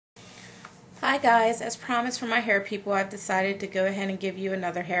Hi guys, as promised for my hair people, I've decided to go ahead and give you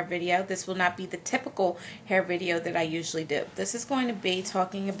another hair video. This will not be the typical hair video that I usually do. This is going to be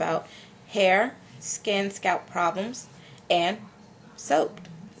talking about hair, skin, scalp problems, and soap.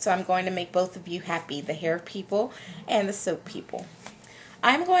 So I'm going to make both of you happy, the hair people and the soap people.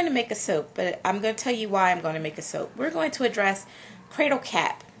 I'm going to make a soap, but I'm going to tell you why I'm going to make a soap. We're going to address cradle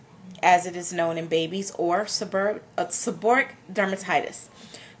cap, as it is known in babies, or seborrheic dermatitis.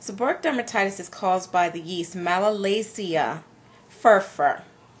 Seborrheic dermatitis is caused by the yeast Malassezia furfur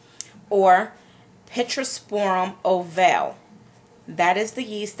or Pittosporum ovale. That is the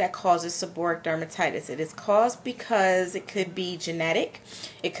yeast that causes seborrheic dermatitis. It is caused because it could be genetic.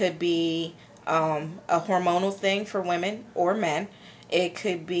 It could be a hormonal thing for women or men. It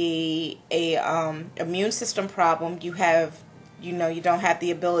could be a immune system problem. You don't have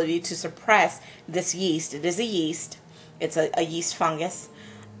the ability to suppress this yeast. It is a yeast. It's a yeast fungus.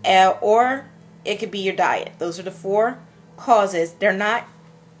 Or it could be your diet. Those are the four causes. They're not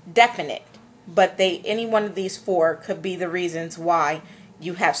definite, but any one of these four could be the reasons why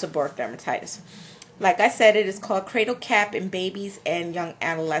you have seborrheic dermatitis. Like I said, it is called cradle cap in babies and young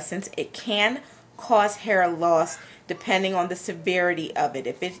adolescents. It can cause hair loss depending on the severity of it.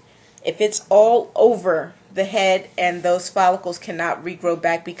 If it's all over the head and those follicles cannot regrow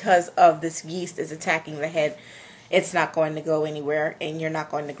back because of this yeast is attacking the head, it's not going to go anywhere, and you're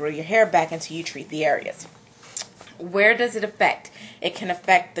not going to grow your hair back until you treat the areas. Where does it affect? It can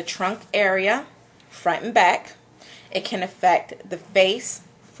affect the trunk area, front and back. It can affect the face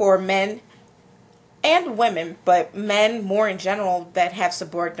for men and women, but men more in general that have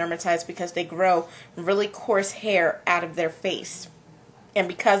seborrheic dermatitis because they grow really coarse hair out of their face. And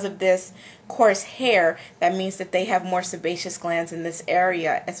because of this coarse hair, that means that they have more sebaceous glands in this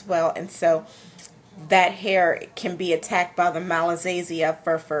area as well, and so that hair can be attacked by the Malassezia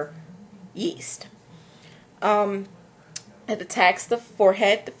furfur yeast. It attacks the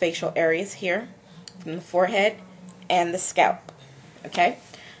forehead, the facial areas here, from the forehead and the scalp. Okay,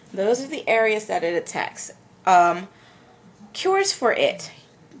 those are the areas that it attacks. Cures for it.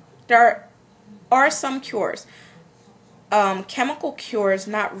 There are some cures. Chemical cures,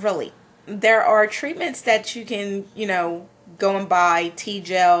 not really. There are treatments that you can, go and buy: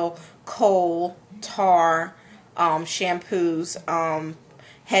 T-gel, kohl, tar, shampoos,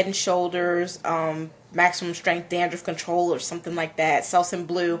 Head and Shoulders, maximum strength dandruff control or something like that, Selsun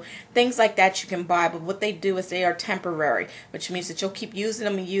Blue, things like that you can buy. But what they do is they are temporary, which means that you'll keep using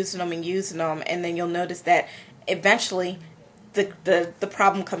them and using them and using them, and then you'll notice that eventually the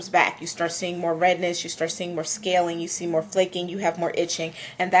problem comes back. You start seeing more redness, you start seeing more scaling, you see more flaking, you have more itching,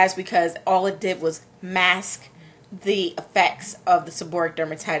 and that's because all it did was mask the effects of the seborrheic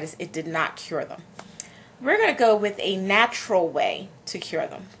dermatitis. It did not cure them. We're going to go with a natural way to cure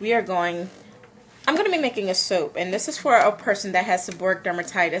them. I'm going to be making a soap, and this is for a person that has seborrheic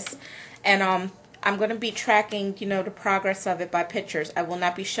dermatitis, and I'm going to be tracking, the progress of it by pictures. I will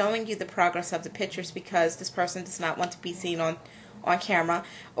not be showing you the progress of the pictures because this person does not want to be seen on camera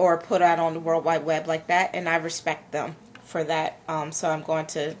or put out on the World Wide Web like that, and I respect them for that, so I'm going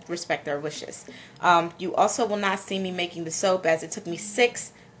to respect their wishes. You also will not see me making the soap, as it took me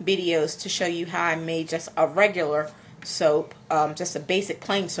 6 videos to show you how I made just a regular soap, just a basic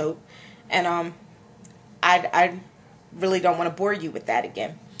plain soap, and I really don't want to bore you with that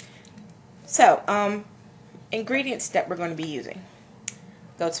again. So, ingredients that we're going to be using: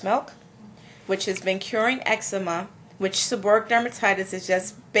 goat's milk, which has been curing eczema, which seborrheic dermatitis is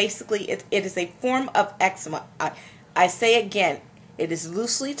just basically, it is a form of eczema. I say again, it is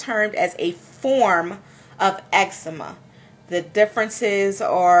loosely termed as a form of eczema. The differences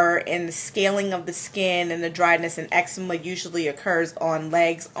are in the scaling of the skin and the dryness, and eczema usually occurs on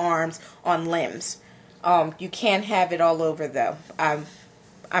legs, arms, on limbs. You can have it all over though.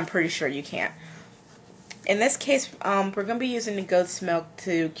 I'm pretty sure you can't. In this case, we're going to be using the goat's milk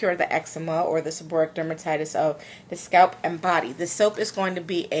to cure the eczema or the seborrheic dermatitis of the scalp and body. The soap is going to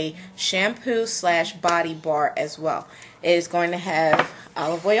be a shampoo / body bar as well. It is going to have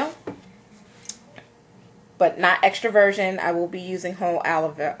olive oil, but not extra virgin. I will be using whole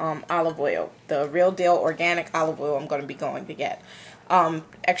olive oil, the real deal organic olive oil. I'm going to be going to get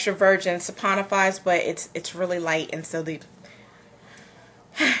extra virgin saponifies, but it's really light, and so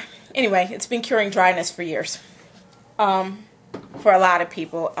anyway, it's been curing dryness for years. For a lot of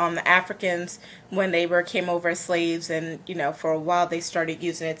people, the Africans, when they came over as slaves, and for a while they started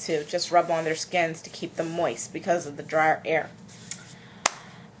using it to just rub on their skins to keep them moist because of the drier air.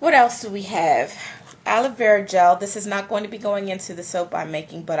 What else do we have? Aloe vera gel. This is not going to be going into the soap I'm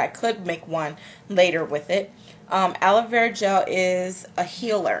making, but I could make one later with it. Aloe vera gel is a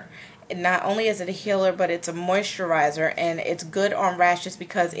healer. And not only is it a healer, but it's a moisturizer, and it's good on rashes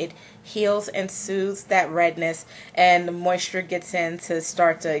because it heals and soothes that redness, and the moisture gets in to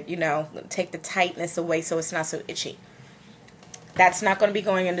start to, you know, take the tightness away so it's not so itchy. That's not going to be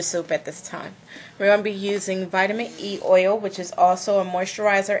going into soap at this time. We're going to be using vitamin E oil, which is also a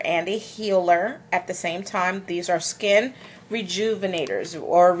moisturizer and a healer at the same time. These are skin rejuvenators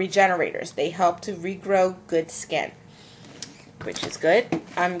or regenerators. They help to regrow good skin, which is good.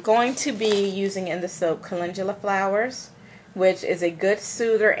 I'm going to be using in the soap calendula flowers, which is a good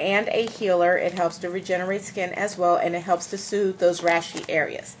soother and a healer. It helps to regenerate skin as well, and it helps to soothe those rashy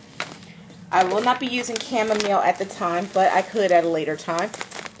areas. I will not be using chamomile at the time, but I could at a later time.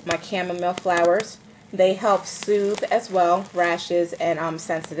 My chamomile flowers, they help soothe as well rashes and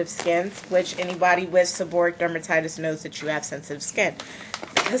sensitive skins, which anybody with seborrheic dermatitis knows that you have sensitive skin,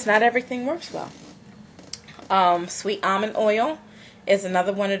 because not everything works well. Sweet almond oil is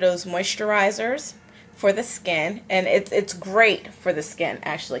another one of those moisturizers for the skin, and it's great for the skin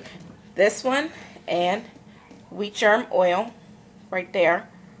actually. This one and wheat germ oil right there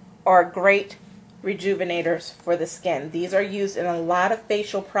are great rejuvenators for the skin. These are used in a lot of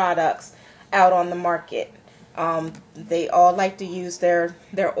facial products out on the market. They all like to use their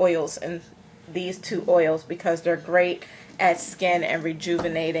oils, and these two oils, because they're great at skin and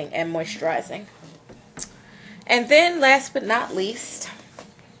rejuvenating and moisturizing. And then last but not least,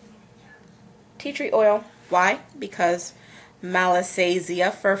 tea tree oil. Why? Because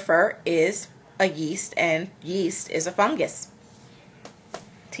Malassezia furfur is a yeast, and yeast is a fungus.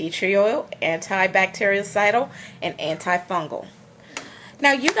 Tea tree oil, antibactericidal and antifungal.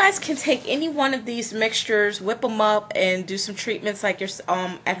 Now you guys can take any one of these mixtures, whip them up, and do some treatments like you're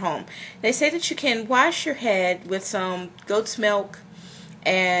at home. They say that you can wash your head with some goat's milk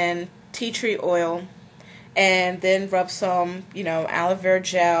and tea tree oil, and then rub some, you know, aloe vera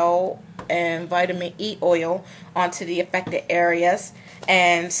gel and vitamin E oil onto the affected areas,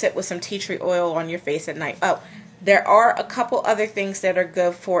 and sit with some tea tree oil on your face at night. Oh, there are a couple other things that are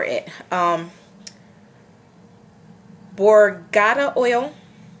good for it. Borgata oil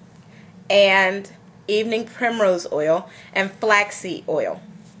and evening primrose oil and flaxseed oil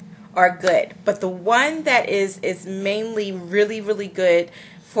are good. But the one that is mainly really good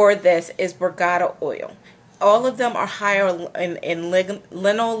for this is Borgata oil. All of them are higher in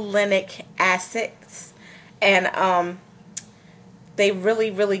linolenic acids, and they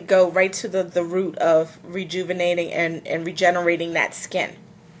really go right to the root of rejuvenating and regenerating that skin.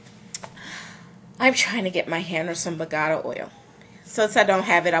 I'm trying to get my hand on some Borgata oil. Since I don't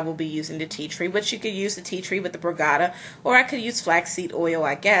have it, I will be using the tea tree, which you could use the tea tree with the Borgata, or I could use flaxseed oil,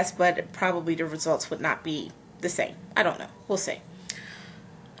 I guess, but probably the results would not be the same. I don't know. We'll see.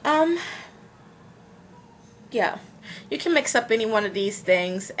 Yeah, you can mix up any one of these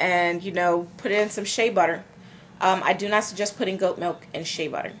things and, you know, put in some shea butter. I do not suggest putting goat milk in shea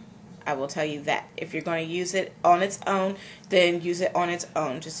butter. I will tell you that. If you're going to use it on its own, then use it on its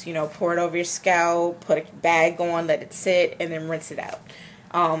own. Just, you know, pour it over your scalp, put a bag on, let it sit, and then rinse it out.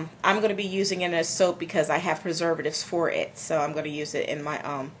 I'm going to be using it as soap because I have preservatives for it. So I'm going to use it in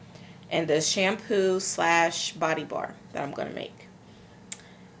my in the shampoo / body bar that I'm going to make.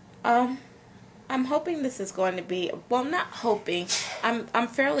 I'm hoping this is going to be, well, not hoping, I'm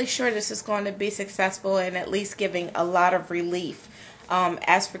fairly sure this is going to be successful in at least giving a lot of relief.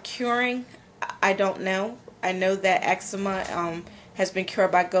 As for curing, I don't know. I know that eczema has been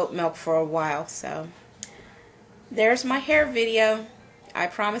cured by goat milk for a while. So there's my hair video. I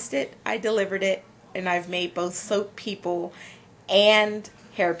promised it, I delivered it, and I've made both soap people and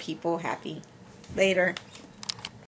hair people happy. Later.